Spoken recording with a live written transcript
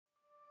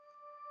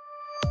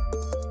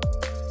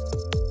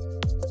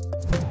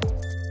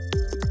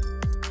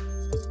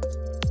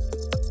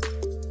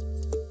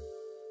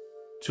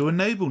To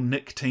enable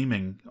NIC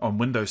Teaming on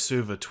Windows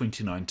Server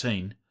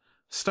 2019,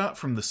 start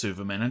from the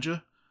Server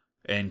Manager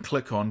and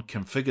click on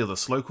Configure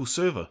this local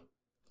server.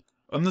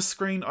 On this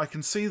screen I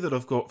can see that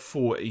I've got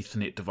 4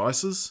 Ethernet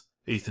devices,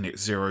 Ethernet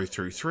 0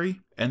 through 3,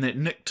 and that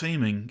NIC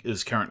Teaming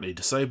is currently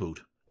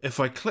disabled. If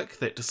I click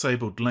that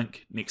disabled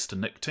link next to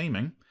NIC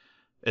Teaming,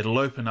 it'll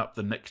open up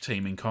the NIC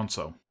Teaming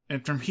console.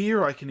 And from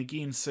here I can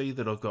again see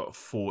that I've got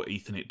 4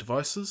 Ethernet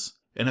devices,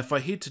 and if I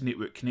head to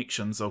Network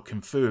Connections I'll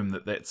confirm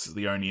that that's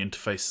the only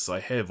interfaces I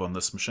have on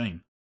this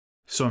machine.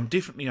 So I'm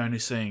definitely only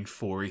seeing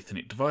 4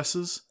 Ethernet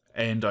devices,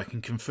 and I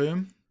can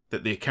confirm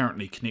that they're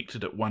currently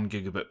connected at 1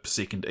 gigabit per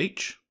second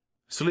each.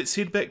 So let's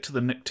head back to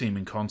the NIC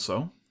Teaming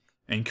console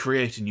and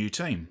create a new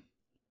team.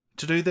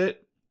 To do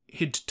that,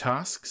 head to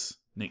Tasks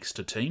next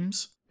to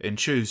Teams and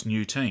choose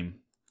New Team.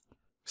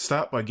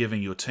 Start by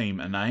giving your team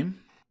a name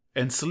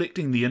and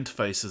selecting the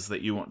interfaces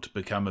that you want to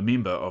become a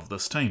member of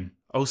this team.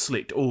 I'll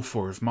select all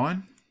 4 of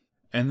mine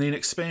and then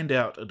expand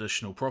out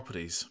additional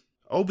properties.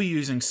 I'll be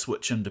using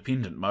switch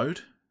independent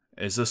mode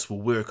as this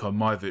will work on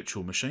my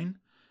virtual machine.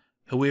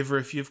 However,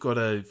 if you've got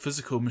a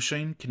physical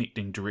machine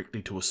connecting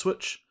directly to a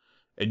switch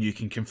and you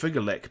can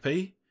configure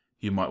LACP,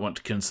 you might want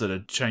to consider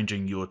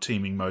changing your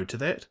teaming mode to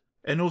that.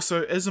 And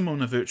also, as I'm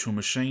on a virtual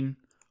machine,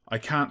 I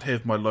can't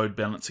have my load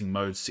balancing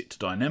mode set to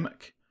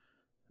dynamic,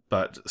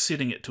 but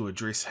setting it to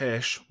address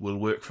hash will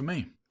work for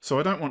me. So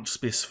I don't want to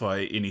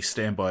specify any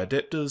standby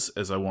adapters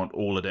as I want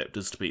all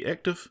adapters to be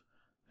active,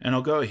 and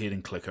I'll go ahead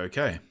and click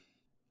OK.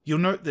 You'll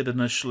note that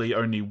initially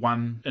only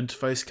one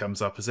interface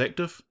comes up as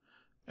active,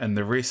 and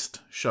the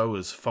rest show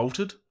as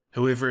faulted.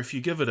 However, if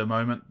you give it a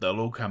moment, they'll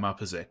all come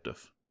up as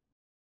active.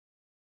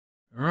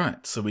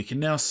 Alright, so we can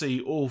now see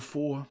all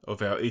 4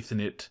 of our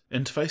Ethernet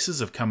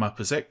interfaces have come up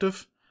as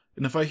active,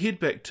 and if I head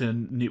back to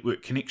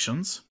Network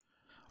Connections,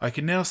 I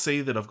can now see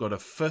that I've got a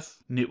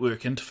 5th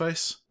network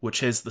interface,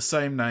 which has the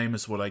same name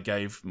as what I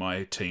gave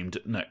my teamed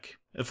NIC.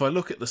 If I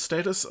look at the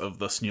status of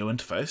this new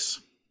interface,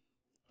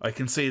 I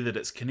can see that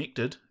it's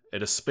connected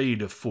at a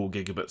speed of 4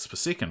 gigabits per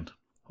second.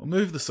 I'll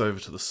move this over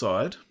to the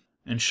side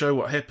and show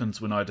what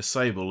happens when I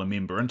disable a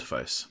member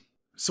interface.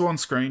 So on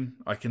screen,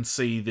 I can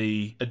see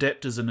the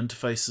Adapters and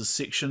Interfaces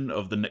section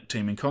of the NIC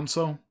Teaming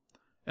console,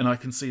 and I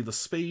can see the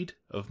speed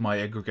of my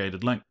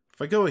aggregated link.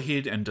 If I go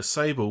ahead and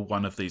disable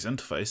one of these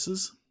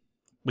interfaces,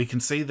 we can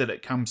see that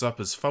it comes up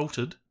as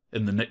faulted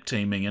in the NIC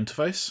Teaming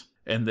interface,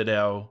 and that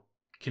our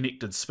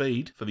connected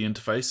speed for the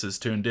interface is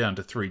turned down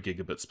to 3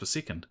 gigabits per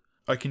second.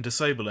 I can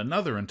disable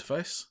another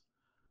interface,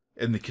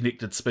 and the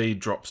connected speed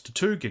drops to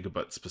 2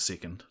 gigabits per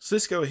second. So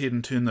let's go ahead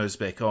and turn those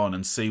back on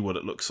and see what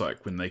it looks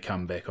like when they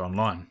come back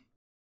online.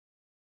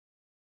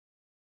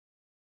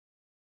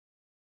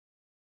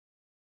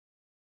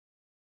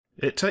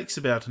 It takes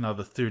about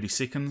another 30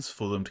 seconds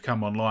for them to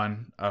come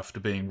online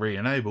after being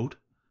re-enabled,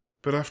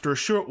 but after a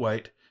short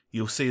wait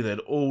you'll see that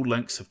all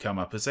links have come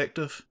up as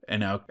active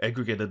and our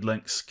aggregated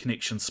links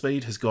connection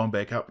speed has gone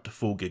back up to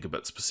 4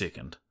 gigabits per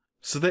second.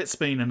 So that's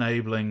been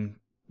enabling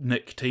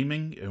NIC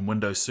Teaming in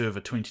Windows Server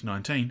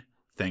 2019.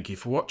 Thank you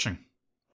for watching.